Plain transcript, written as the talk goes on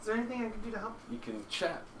Is there anything I can do to help? You can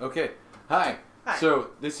chat. Okay. Hi. Hi. So,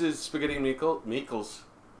 this is Spaghetti and Meekles.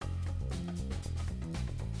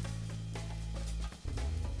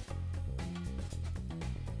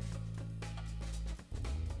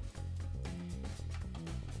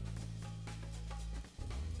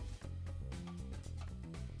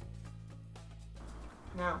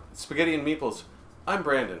 No. Spaghetti and Meeples. I'm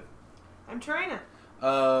Brandon. I'm Trina.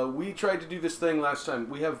 We tried to do this thing last time.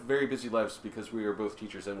 We have very busy lives because we are both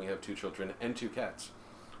teachers and we have 2 children and 2 cats.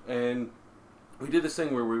 And we did this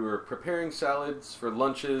thing where we were preparing salads for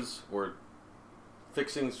lunches or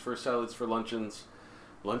fixings for salads for luncheons.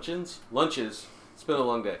 Lunches? It's been a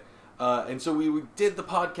long day. And so we did the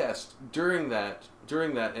podcast during that,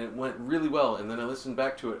 and it went really well. And then I listened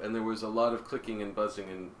back to it, and there was a lot of clicking and buzzing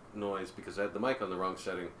and noise because I had the mic on the wrong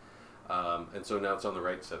setting. And so now it's on the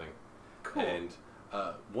right setting. Cool. And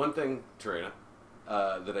one thing, Terena,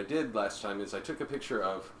 that I did last time is I took a picture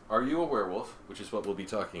of Are You a Werewolf, which is what we'll be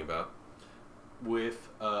talking about, with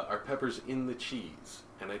our peppers in the cheese.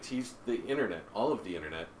 And I teased the internet, all of the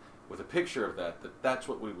internet, with a picture of that's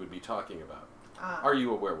what we would be talking about. Are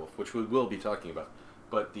You a Werewolf, which we will be talking about.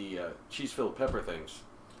 But the cheese-filled pepper things,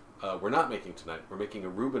 we're not making tonight. We're making a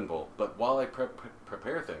Reuben bowl. But while I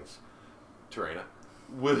prepare things, Terena,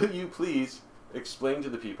 will you please explain to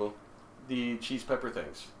the people the cheese pepper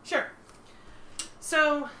things? Sure.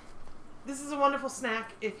 So, this is a wonderful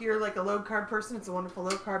snack. If you're like a low-carb person, it's a wonderful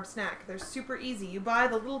low-carb snack. They're super easy. You buy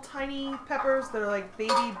the little tiny peppers that are like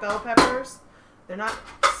baby bell peppers. They're not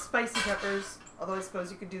spicy peppers, although I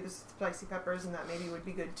suppose you could do this with spicy peppers and that maybe would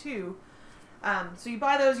be good too. So you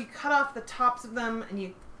buy those, you cut off the tops of them, and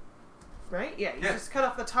you just cut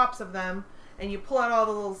off the tops of them, and you pull out all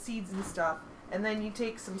the little seeds and stuff, and then you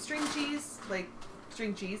take some string cheese,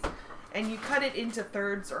 and you cut it into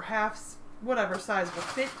thirds or halves, whatever size will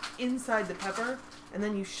fit inside the pepper, and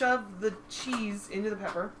then you shove the cheese into the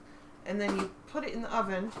pepper, and then you put it in the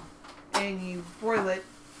oven, and you broil it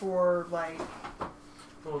for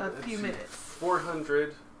a few minutes.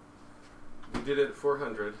 400. We did it at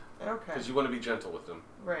 400. Okay. Because you want to be gentle with them.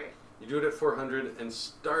 Right. You do it at 400 and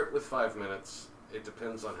start with 5 minutes. It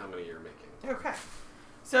depends on how many you're making. Okay.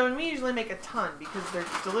 So, and we usually make a ton because they're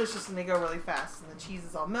delicious and they go really fast, and the cheese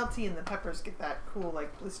is all melty and the peppers get that cool,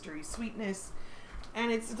 blistery sweetness.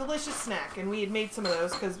 And it's a delicious snack, and we had made some of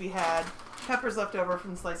those because we had peppers left over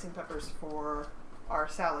from slicing peppers for our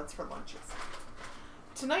salads for lunches.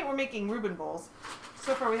 Tonight we're making Reuben bowls.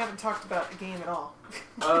 So far we haven't talked about a game at all.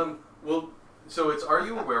 So it's Are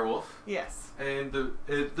You a Werewolf? Yes. And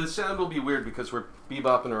the sound will be weird because we're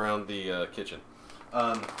bebopping around the kitchen.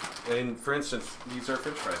 And for instance, these are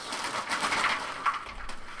French fries.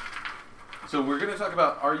 So we're going to talk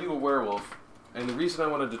about Are You a Werewolf? And the reason I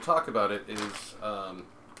wanted to talk about it is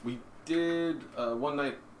we did one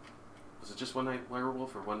night, was it just One Night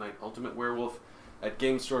Werewolf or One Night Ultimate Werewolf at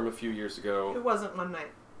GameStorm a few years ago. It wasn't one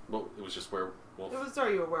night. Well, it was just Werewolf. It was Are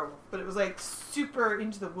You a Werewolf? But it was super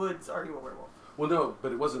into the woods Are You a Werewolf? Well, no,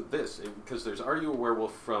 but it wasn't this, because there's Are You a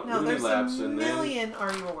Werewolf from No, Looney Labs, there's a million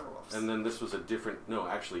Are You a Werewolves. And then this was a different,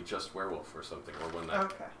 actually just Werewolf or something, or One Night.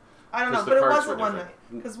 Okay. I don't know, 'Cause but the it cards wasn't were one different.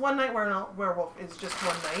 night. Because One Night Werewolf is just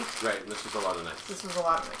one night. Right, and this was a lot of nights. This was a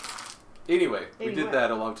lot of nights. Anyway, we did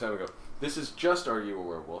that a long time ago. This is just Are You a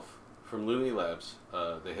Werewolf from Looney Labs.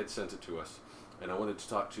 They had sent it to us. And I wanted to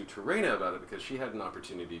talk to Terena about it because she had an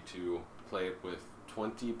opportunity to play it with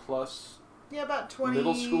 20 plus Yeah, about 20.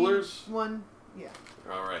 middle schoolers. Yeah.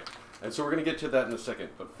 All right. And so we're going to get to that in a second.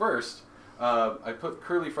 But first, I put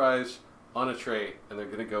curly fries on a tray, and they're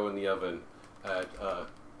going to go in the oven at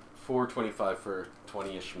 425 for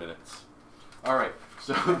 20-ish minutes. All right.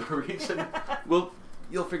 So the reason...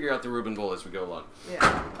 You'll figure out the Reuben bowl as we go along.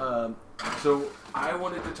 Yeah. So I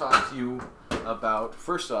wanted to talk to you about,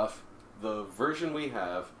 first off, the version we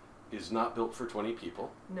have is not built for 20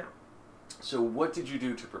 people. No. So what did you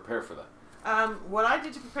do to prepare for that? What I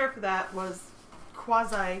did to prepare for that was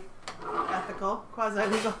quasi-ethical,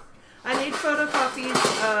 quasi-legal. I made photocopies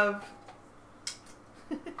of...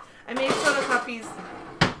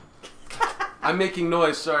 I'm making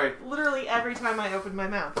noise, sorry. Literally every time I open my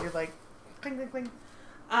mouth, you're like, cling, cling, cling.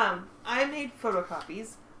 I made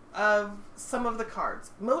photocopies of some of the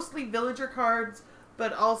cards. Mostly villager cards,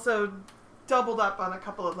 but also doubled up on a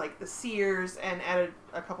couple of the seers and added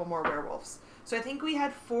a couple more werewolves. So I think we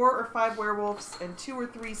had 4 or 5 werewolves and 2 or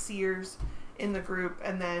 3 seers in the group,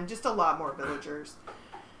 and then just a lot more villagers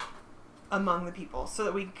among the people so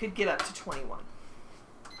that we could get up to 21.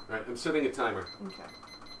 Alright, I'm setting a timer. Okay.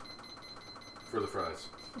 For the fries.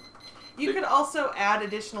 You could also add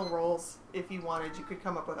additional rolls if you wanted. You could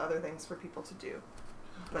come up with other things for people to do.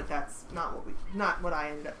 but that's not what I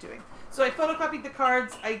ended up doing. So I photocopied the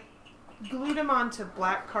cards. I glued them onto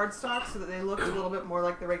black cardstock so that they looked a little bit more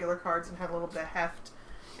like the regular cards and had a little bit of heft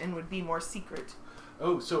and would be more secret.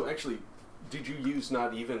 Oh, so actually, did you use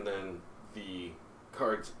not even then the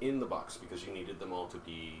cards in the box because you needed them all to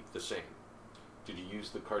be the same? Did you use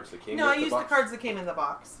the cards that came in the box? No, I used the cards that came in the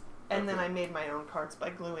box. And then I made my own cards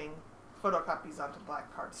by gluing photocopies onto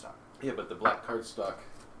black cardstock. Yeah, but the black cardstock,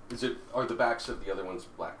 are the backs of the other ones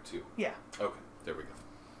black too? Yeah. Okay, there we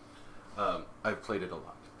go. I've played it a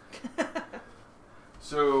lot.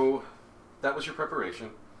 So, that was your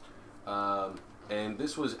preparation. And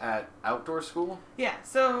this was at outdoor school? Yeah,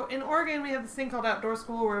 so in Oregon we have this thing called outdoor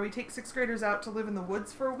school where we take 6th graders out to live in the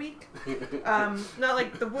woods for a week. Not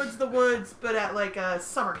like the woods, but at like a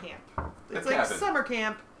summer camp. It's like cabin. Summer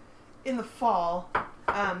camp in the fall.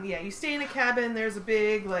 You stay in a cabin. There's a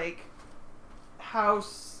big like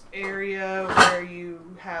house area where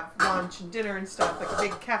you have lunch and dinner and stuff, like a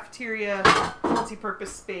big cafeteria,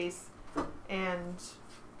 multi-purpose space, and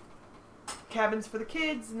cabins for the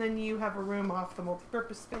kids, and then you have a room off the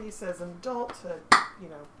multi-purpose space as an adult to,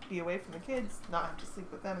 be away from the kids, not have to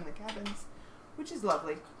sleep with them in the cabins, which is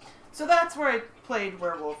lovely. So that's where I played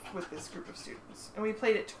Werewolf with this group of students, and we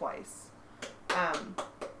played it twice.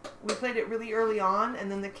 We played it really early on,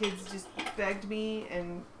 and then the kids just begged me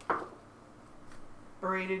and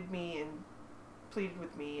berated me and pleaded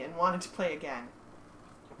with me and wanted to play again.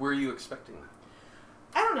 Were you expecting that?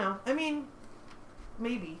 I don't know. I mean,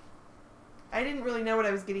 maybe. I didn't really know what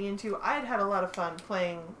I was getting into. I had had a lot of fun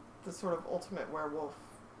playing the sort of ultimate werewolf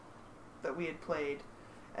that we had played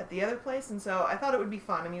at the other place, and so I thought it would be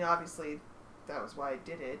fun. I mean, obviously, that was why I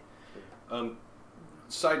did it.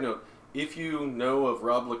 Side note, if you know of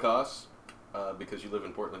Rob Lacoste, because you live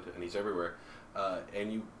in Portland and he's everywhere,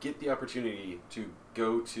 and you get the opportunity to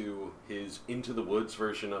go to his Into the Woods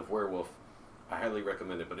version of Werewolf, I highly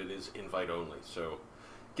recommend it, but it is invite only, so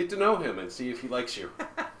get to know him and see if he likes you.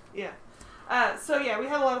 Yeah. We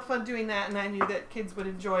had a lot of fun doing that, and I knew that kids would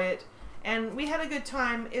enjoy it. And we had a good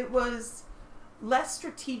time. It was less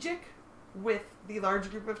strategic with the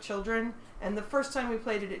large group of children, and the first time we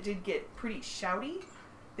played it, it did get pretty shouty.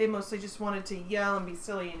 They mostly just wanted to yell and be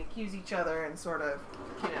silly and accuse each other and sort of,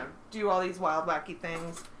 do all these wild, wacky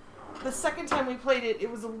things. The second time we played it, it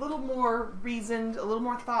was a little more reasoned, a little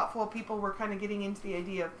more thoughtful. People were kind of getting into the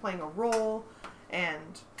idea of playing a role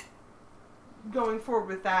and going forward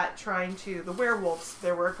with that, the werewolves,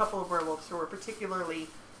 there were a couple of werewolves who were particularly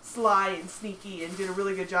sly and sneaky and did a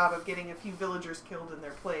really good job of getting a few villagers killed in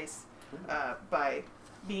their place by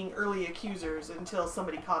being early accusers until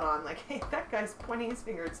somebody caught on, like, hey, that guy's pointing his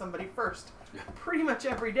finger at somebody first pretty much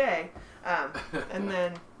every day. And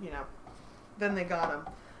then, then they got him.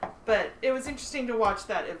 But it was interesting to watch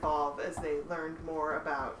that evolve as they learned more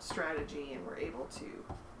about strategy and were able to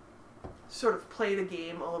sort of play the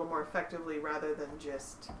game a little more effectively rather than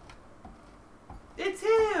just, it's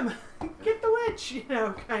him! Get the witch!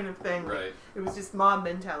 Kind of thing. Right. It was just mob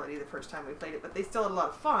mentality the first time we played it, but they still had a lot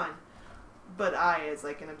of fun. But I, as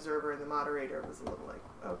like an observer and the moderator, was a little like,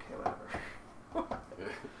 okay, whatever.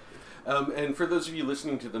 And for those of you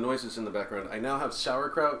listening to the noises in the background, I now have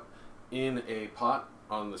sauerkraut in a pot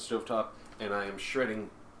on the stovetop, and I am shredding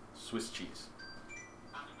Swiss cheese.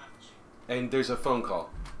 And there's a phone call.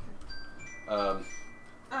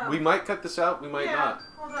 We might cut this out, we might not.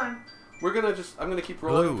 Hold on. I'm gonna keep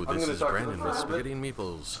rolling. Hello, this is Brandon with Spaghetti and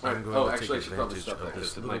Meeples. I'm going to take advantage of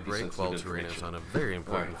this little break while Torina's on a very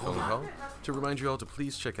important phone call to remind you all to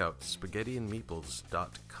please check out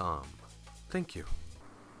spaghettiandmeeples.com. Thank you.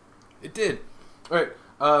 It did. Alright,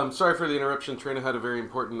 sorry for the interruption. Torina had a very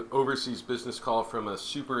important overseas business call from a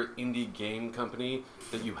super indie game company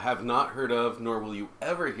that you have not heard of, nor will you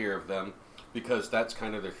ever hear of them, because that's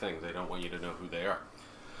kind of their thing. They don't want you to know who they are.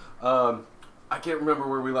 I can't remember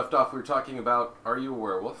where we left off. We were talking about Are You a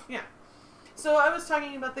Werewolf? Yeah. So I was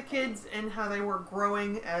talking about the kids and how they were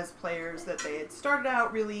growing as players, that they had started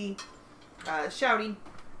out really shouty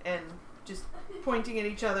and just pointing at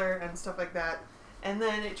each other and stuff like that. And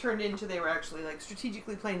then it turned into they were actually like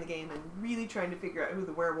strategically playing the game and really trying to figure out who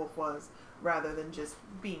the werewolf was rather than just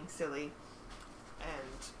being silly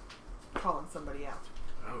and calling somebody out.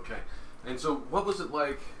 Okay. And so what was it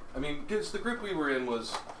like? I mean, because the group we were in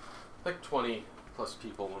was like 20 plus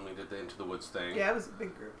people when we did the Into the Woods thing. Yeah, it was a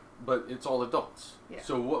big group. But it's all adults. Yeah.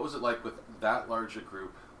 So what was it like with that large a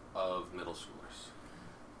group of middle schoolers?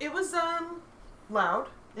 It was loud.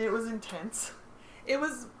 It was intense. It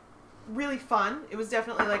was really fun. It was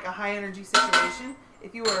definitely like a high energy situation.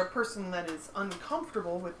 If you are a person that is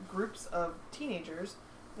uncomfortable with groups of teenagers,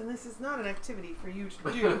 then this is not an activity for you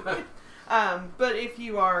to do. But if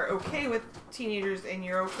you are okay with teenagers and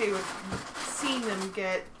you're okay with seeing them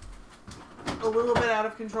get a little bit out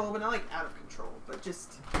of control, but not like out of control, but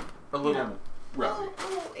just a little, a little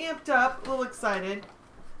amped up, a little excited,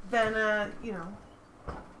 then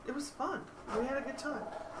it was fun. We had a good time.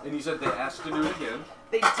 And you said they asked to do it again.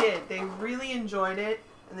 They did. They really enjoyed it,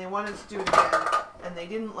 and they wanted to do it again, and they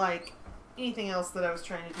didn't like anything else that I was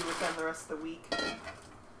trying to do with them the rest of the week.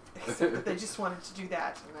 Except that they just wanted to do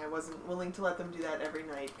that, and I wasn't willing to let them do that every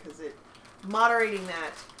night, because moderating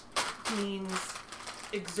that means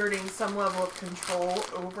exerting some level of control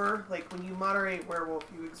over, like when you moderate werewolf,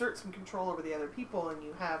 you exert some control over the other people, and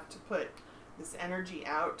you have to put this energy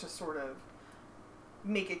out to sort of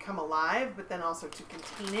make it come alive, but then also to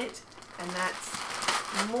contain it, and that's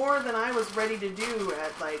more than I was ready to do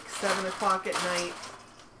at like 7 o'clock at night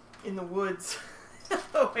in the woods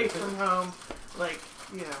away from home. Like,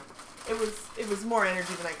 it was more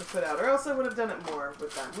energy than I could put out, or else I would have done it more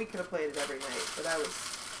with them. We could have played it every night, but I was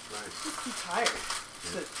just too tired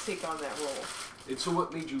to take on that role. And so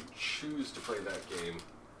what made you choose to play that game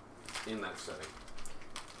in that setting?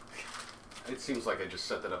 It seems like I just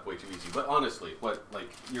set that up way too easy. But honestly,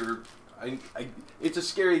 it's a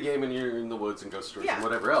scary game and you're in the woods and ghost stories and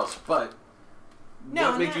whatever else, but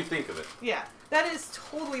what made you think of it? Yeah, that is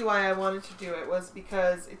totally why I wanted to do it, was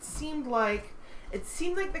because it seemed like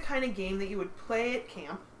the kind of game that you would play at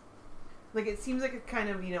camp. Like, it seems like a kind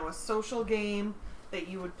of, a social game that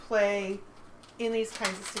you would play in these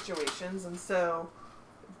kinds of situations, and so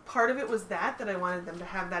part of it was that I wanted them to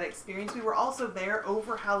have that experience. We were also there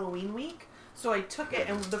over Halloween week, so I took it,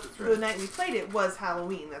 and the night we played it was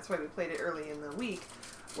Halloween. That's why we played it early in the week,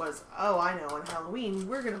 I know, on Halloween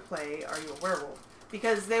we're going to play Are You a Werewolf?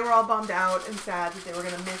 Because they were all bummed out and sad that they were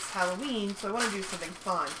going to miss Halloween, so I want to do something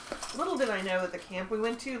fun. Little did I know that the camp we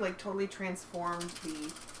went to, totally transformed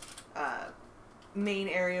the main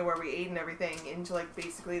area where we ate and everything into,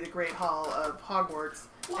 basically the Great Hall of Hogwarts.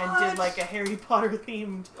 What? And did, a Harry Potter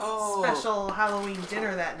themed special Halloween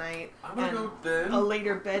dinner that night. I'm going to go then. A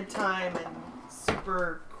later bedtime and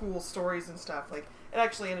super cool stories and stuff. It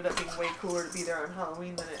actually ended up being way cooler to be there on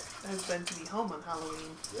Halloween than it has been to be home on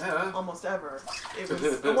Halloween. Yeah. Almost ever. It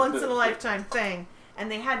was a once-in-a-lifetime thing. And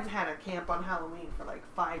they hadn't had a camp on Halloween for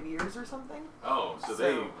 5 years or something. Oh, so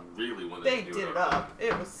they really wanted to do it. They did it up.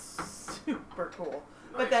 It was super cool.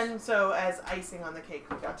 Nice. But then, so as icing on the cake,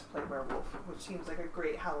 we got to play Werewolf, which seems like a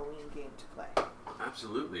great Halloween game to play.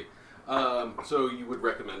 Absolutely. So you would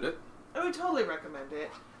recommend it? I would totally recommend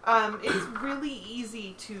it. It's really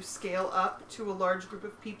easy to scale up to a large group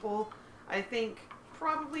of people. I think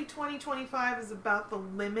probably 20-25 is about the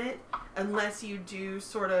limit, unless you do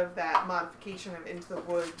sort of that modification of Into the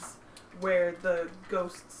Woods where the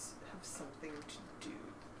ghosts have something to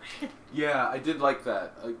do. Yeah, I did like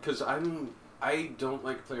that, because I don't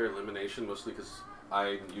like player elimination, mostly because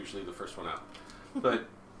I'm usually the first one out. But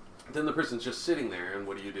then the person's just sitting there, and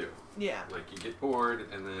what do? Yeah. You get bored,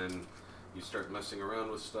 and then you start messing around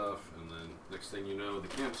with stuff, and then next thing you know, the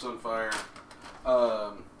camp's on fire.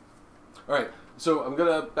 Alright, so I'm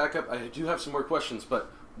going to back up. I do have some more questions,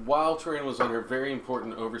 but while Torian was on her very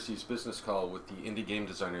important overseas business call with the indie game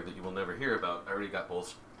designer that you will never hear about, I already got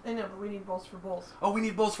bowls. I know, but we need bowls for bowls. Oh, we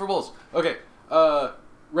need bowls for bowls. Okay,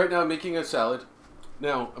 right now I'm making a salad.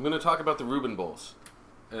 Now, I'm going to talk about the Reuben bowls.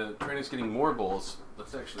 Torian's getting more bowls.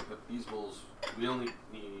 Let's actually put these bowls. We only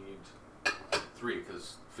need 3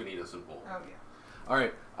 because Finny doesn't bowl. Oh, yeah. All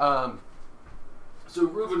right. So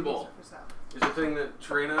Reuben bowl is a thing that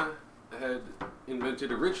Torian had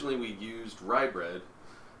invented. Originally, we used rye bread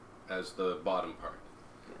as the bottom part,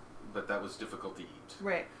 but that was difficult to eat.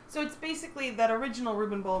 Right. So it's basically that original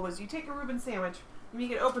Reuben bowl was you take a Reuben sandwich, you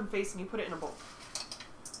make it open face, and you put it in a bowl.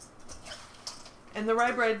 And the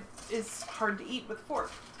rye bread is hard to eat with a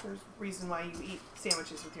fork. There's a reason why you eat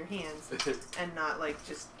sandwiches with your hands and not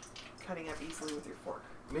just cutting up easily with your fork.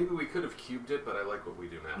 Maybe we could have cubed it, but I like what we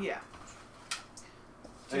do now. Yeah.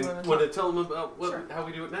 And want to tell them about how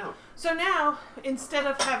we do it now? So now, instead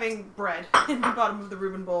of having bread in the bottom of the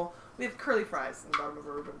Reuben bowl, we have curly fries in the bottom of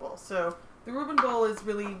a Reuben bowl. So the Reuben bowl is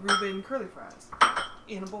really Reuben curly fries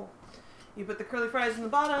in a bowl. You put the curly fries in the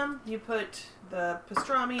bottom, you put the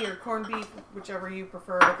pastrami or corned beef, whichever you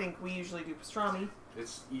prefer. I think we usually do pastrami.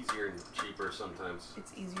 It's easier and cheaper sometimes.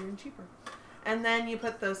 It's easier and cheaper. And then you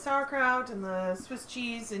put the sauerkraut and the Swiss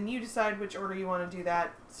cheese, and you decide which order you want to do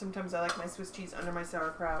that. Sometimes I like my Swiss cheese under my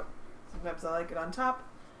sauerkraut. Sometimes I like it on top.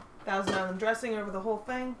 Thousand Island dressing over the whole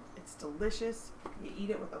thing. It's delicious. You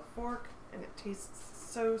eat it with a fork, and it tastes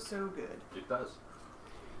so, so good. It does.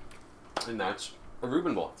 And that's a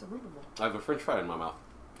Reuben bowl. It's a Reuben bowl. I have a French fry in my mouth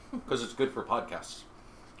because it's good for podcasts.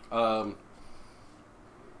 Are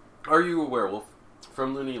You a Werewolf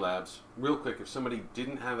from Looney Labs. Real quick, if somebody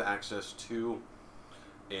didn't have access to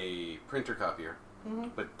a printer copier,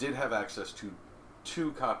 but did have access to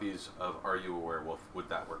 2 copies of Are You a Werewolf, would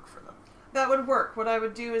that work for them? That would work. What I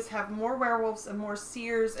would do is have more werewolves and more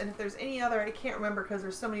seers, and if there's any other, I can't remember because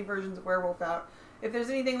there's so many versions of werewolf out. If there's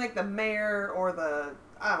anything like the mayor or the,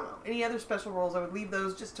 I don't know, any other special roles, I would leave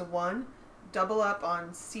those just to 1. Double up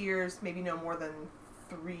on seers, maybe no more than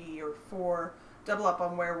 3 or 4. Double up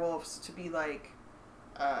on werewolves to be like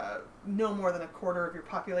no more than a quarter of your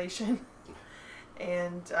population.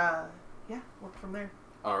 And work from there.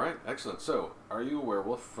 All right, excellent. So, Are You a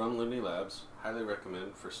Werewolf from Looney Labs. Highly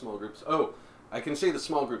recommend for small groups. Oh, I can say the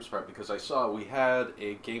small groups part because I saw we had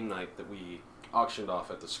a game night that we auctioned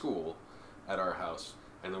off at the school at our house,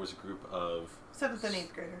 and there was a group of 7th and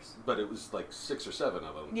 8th graders. But it was like 6 or 7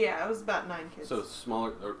 of them. Yeah, it was about 9 kids. So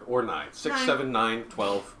smaller, or 9. 6, 7, 9,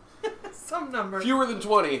 12. Some number. Fewer than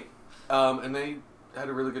 20. And they had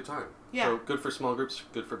a really good time. Yeah. So good for small groups,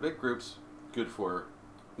 good for big groups, good for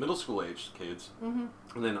middle school aged kids. Mm-hmm.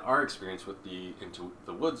 And then our experience with the Into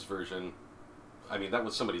the Woods version, I mean, that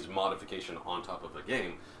was somebody's modification on top of a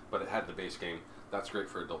game, but it had the base game. That's great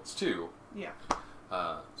for adults too. Yeah.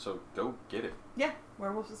 So go get it. Yeah,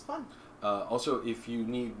 Werewolves is fun. Also, if you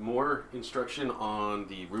need more instruction on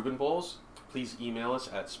the Reuben Bowls, please email us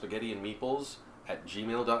at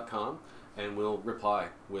spaghettiandmeeples@gmail.com, and we'll reply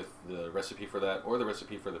with the recipe for that or the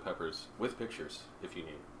recipe for the peppers with pictures if you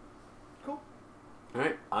need. Cool. All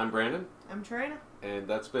right, I'm Brandon. I'm Trina. And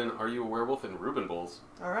that's been Are You a Werewolf and Reuben Bowls.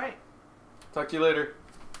 All right. Talk to you later.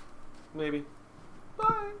 Maybe.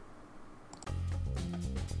 Bye.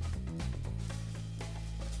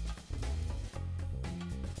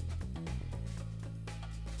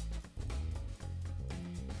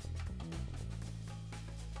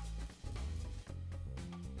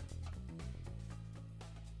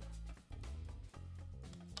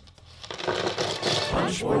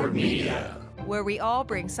 Punchboard Media, where we all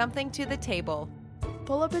bring something to the table.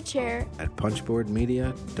 Pull up a chair at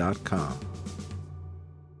punchboardmedia.com.